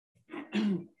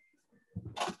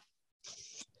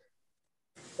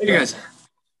Hey guys.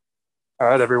 All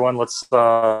right, everyone. Let's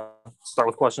start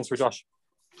with questions for Josh.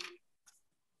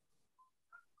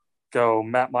 Go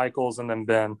Matt Michaels and then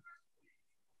Ben.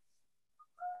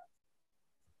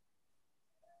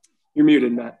 You're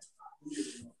muted, Matt.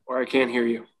 Or I can't hear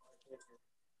you.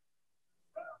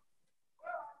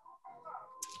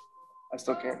 I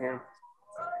still can't hear him.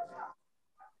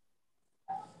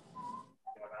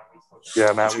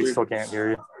 Yeah, Matt, we still can't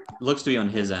hear you. Looks to be on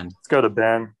his end. Let's go to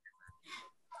Ben.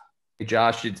 Hey,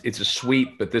 Josh, it's a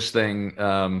sweep, but this thing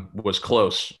was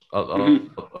close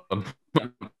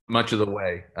much of the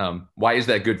way. Why is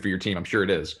that good for your team? I'm sure it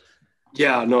is.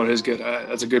 Yeah, no, it is good.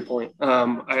 That's a good point.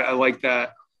 I like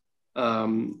that.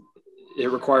 It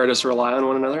required us to rely on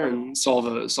one another and solve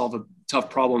a tough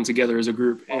problem together as a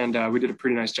group, and we did a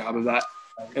pretty nice job of that.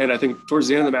 And I think towards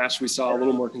the end of the match, we saw a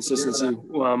little more consistency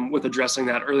with addressing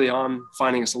that early on,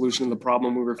 finding a solution to the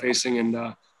problem we were facing,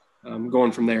 and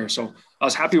going from there. So I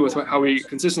was happy with how we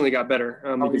consistently got better.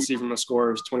 You can see from the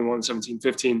scores 21, 17,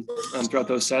 15 throughout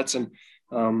those sets. And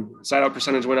side out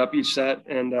percentage went up each set.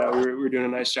 And we were doing a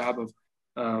nice job of,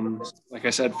 like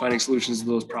I said, finding solutions to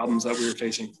those problems that we were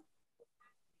facing.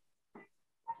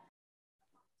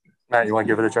 Matt, you want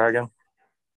to give it a try again?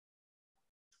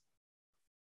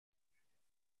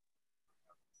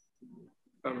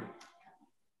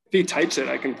 If he types it,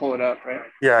 I can pull it up, right?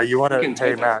 Yeah, you want to,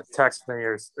 hey, Matt, text me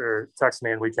or text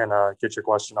me and we can get your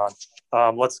question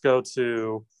on. Let's go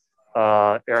to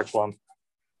Eric Blum.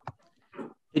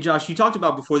 Hey, Josh, you talked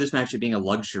about before this match it being a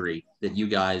luxury that you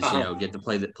guys, get to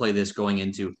play this going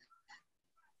into.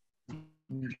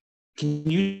 Can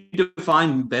you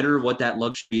define better what that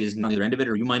luxury is on the other end of it,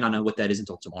 or you might not know what that is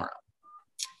until tomorrow?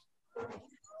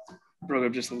 Broke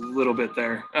up just a little bit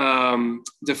there.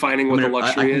 Defining what the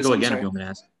luxury is. I can go again if you want me to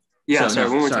ask. Yeah,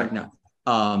 one more time.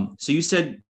 No. So you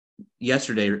said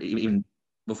yesterday, or even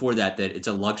before that it's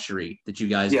a luxury that you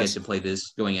guys get to play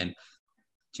this going in.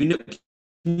 Do you know?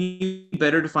 Can you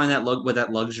better define what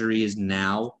that luxury is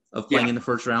now of playing in the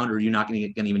first round, or are you not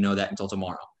going to even know that until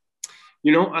tomorrow?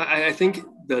 I think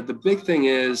the big thing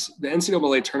is the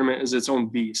NCAA tournament is its own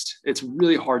beast. It's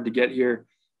really hard to get here,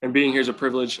 and being here is a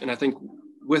privilege. And I think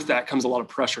with that comes a lot of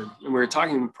pressure. And we were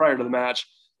talking prior to the match,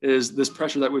 is this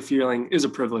pressure that we're feeling is a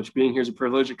privilege. Being here is a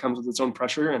privilege. It comes with its own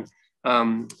pressure. And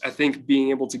I think being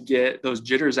able to get those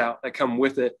jitters out that come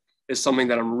with it is something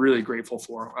that I'm really grateful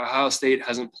for. Ohio State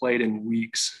hasn't played in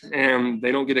weeks, and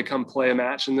they don't get to come play a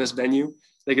match in this venue.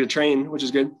 They get to train, which is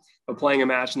good, but playing a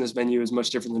match in this venue is much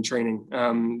different than training.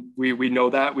 We know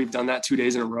that. We've done that 2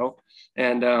 days in a row.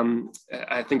 And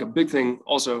I think a big thing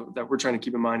also that we're trying to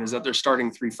keep in mind is that they're starting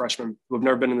 3 freshmen who have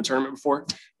never been in the tournament before,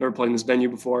 never played in this venue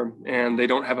before, and they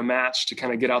don't have a match to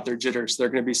kind of get out their jitters. They're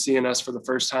going to be seeing us for the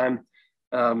first time.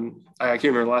 I can't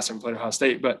remember the last time we played Ohio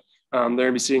State, but they're going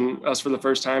to be seeing us for the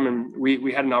first time. And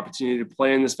we had an opportunity to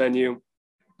play in this venue,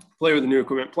 play with the new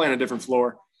equipment, play on a different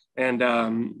floor, and,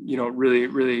 really,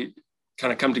 really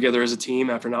kind of come together as a team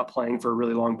after not playing for a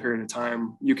really long period of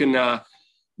time. You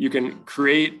can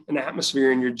create an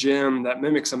atmosphere in your gym that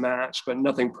mimics a match, but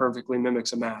nothing perfectly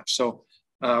mimics a match. So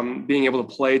being able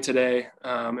to play today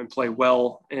and play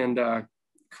well and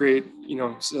create,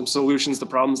 some solutions to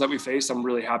problems that we face, I'm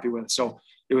really happy with. So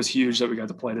it was huge that we got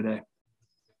to play today.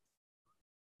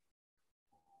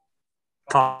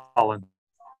 Colin.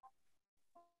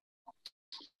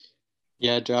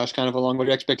 Yeah, Josh, kind of along with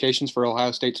your expectations for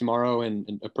Ohio State tomorrow, and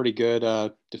a pretty good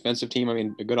defensive team. I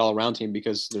mean, a good all-around team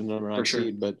because they're the number 9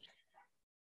 seed. But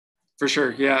for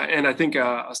sure, yeah. And I think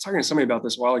I was talking to somebody about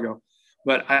this a while ago,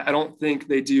 but I don't think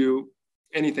they do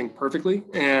anything perfectly,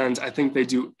 and I think they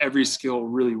do every skill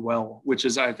really well, which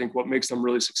is, I think, what makes them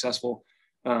really successful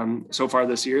so far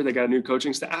this year. They got a new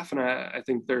coaching staff, and I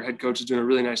think their head coach is doing a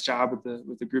really nice job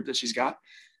with the group that she's got,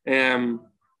 and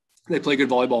they play good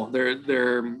volleyball.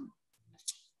 They're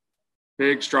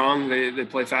big, strong. They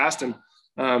play fast, and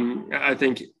I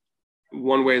think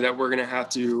one way that we're going to have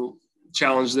to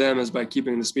challenge them is by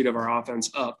keeping the speed of our offense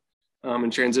up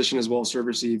in transition as well as serve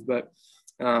receive. But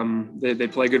they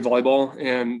play good volleyball,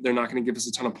 and they're not going to give us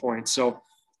a ton of points. So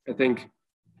I think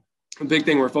a big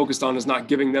thing we're focused on is not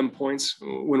giving them points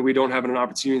when we don't have an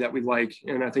opportunity that we like.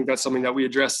 And I think that's something that we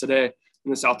addressed today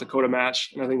in the South Dakota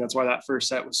match. And I think that's why that first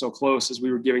set was so close, is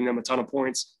we were giving them a ton of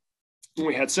points. When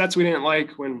we had sets we didn't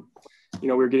like, when we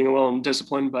were getting a little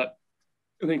undisciplined. But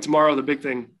I think tomorrow the big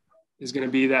thing is going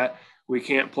to be that we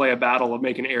can't play a battle of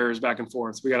making errors back and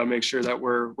forth. We got to make sure that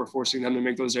we're forcing them to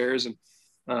make those errors, and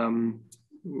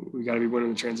we got to be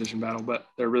winning the transition battle. But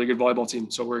they're a really good volleyball team,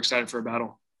 so we're excited for a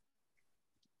battle.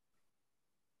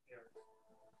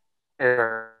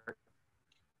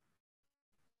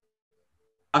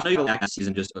 I know you go back last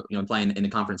season just playing in the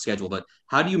conference schedule, but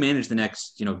how do you manage the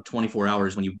next 24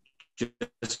 hours when you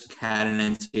just had an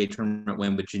NCAA tournament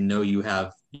win, but you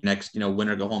have your next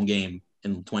winner go home game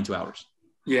in 22 hours?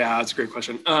 Yeah, that's a great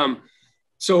question.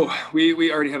 So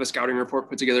we already have a scouting report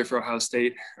put together for Ohio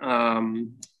State.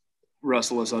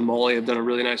 Russell and Molly have done a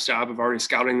really nice job of already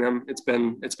scouting them. It's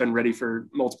been ready for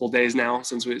multiple days now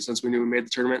since we knew we made the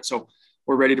tournament. So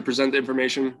we're ready to present the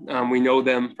information. We know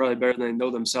them probably better than they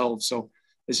know themselves. So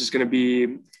it's just going to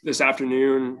be this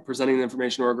afternoon presenting the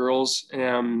information to our girls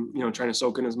and trying to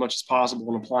soak in as much as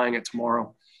possible and applying it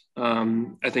tomorrow.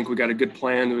 I think we got a good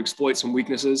plan to exploit some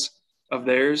weaknesses of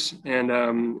theirs,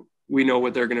 and we know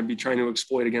what they're going to be trying to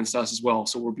exploit against us as well.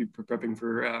 So we'll be prepping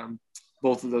for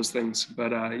both of those things.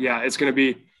 But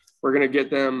we're going to get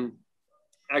them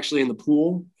actually in the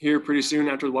pool here pretty soon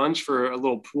after lunch for a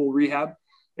little pool rehab,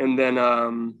 and then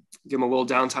give them a little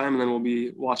downtime, and then we'll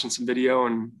be watching some video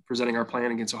and presenting our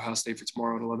plan against Ohio State for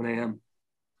tomorrow at 11 a.m. All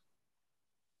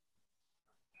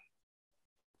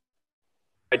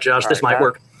right, Josh, this might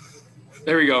work.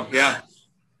 There we go. Yeah.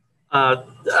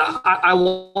 I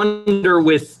wonder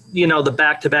with, the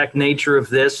back-to-back nature of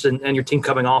this and your team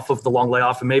coming off of the long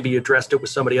layoff, and maybe you addressed it with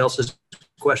somebody else's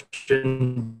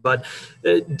question, but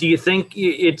do you think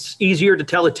it's easier to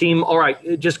tell a team, all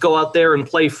right, just go out there and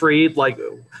play free, like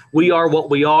we are what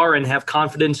we are, and have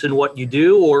confidence in what you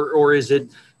do? Or is it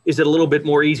a little bit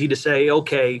more easy to say,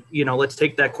 okay, let's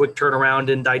take that quick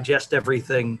turnaround and digest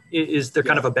everything? Is there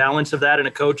kind of a balance of that in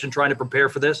a coach and trying to prepare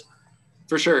for this?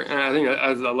 For sure. And I think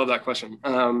I love that question.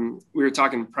 We were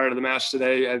talking prior to the match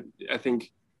today.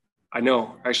 I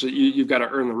know actually you've got to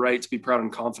earn the right to be proud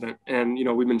and confident. And,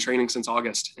 we've been training since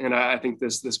August. And I think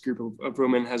this group of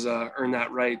women has earned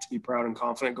that right to be proud and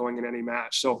confident going in any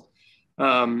match. So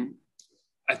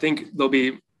I think there'll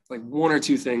be like one or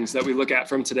two things that we look at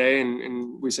from today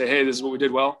and we say, hey, this is what we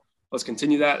did well. Let's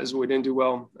continue that. This is what we didn't do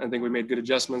well. I think we made good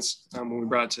adjustments when we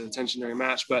brought it to attention during a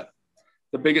match. But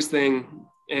the biggest thing,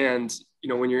 and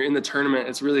when you're in the tournament,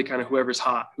 it's really kind of whoever's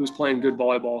hot, who's playing good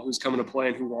volleyball, who's coming to play,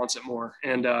 and who wants it more.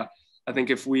 And I think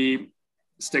if we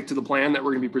stick to the plan that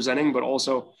we're going to be presenting, but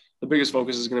also the biggest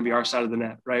focus is going to be our side of the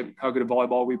net, right? How good a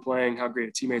volleyball are we playing? How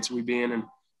great teammates are we being? And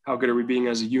how good are we being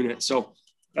as a unit? So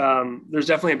there's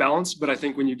definitely a balance, but I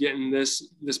think when you get in this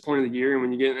point of the year and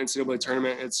when you get in the NCAA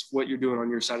tournament, it's what you're doing on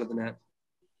your side of the net.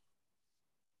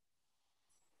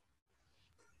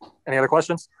 Any other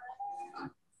questions?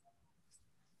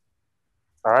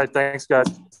 All right. Thanks, guys.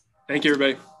 Thank you,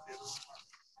 everybody.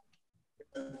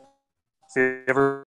 See you, everybody.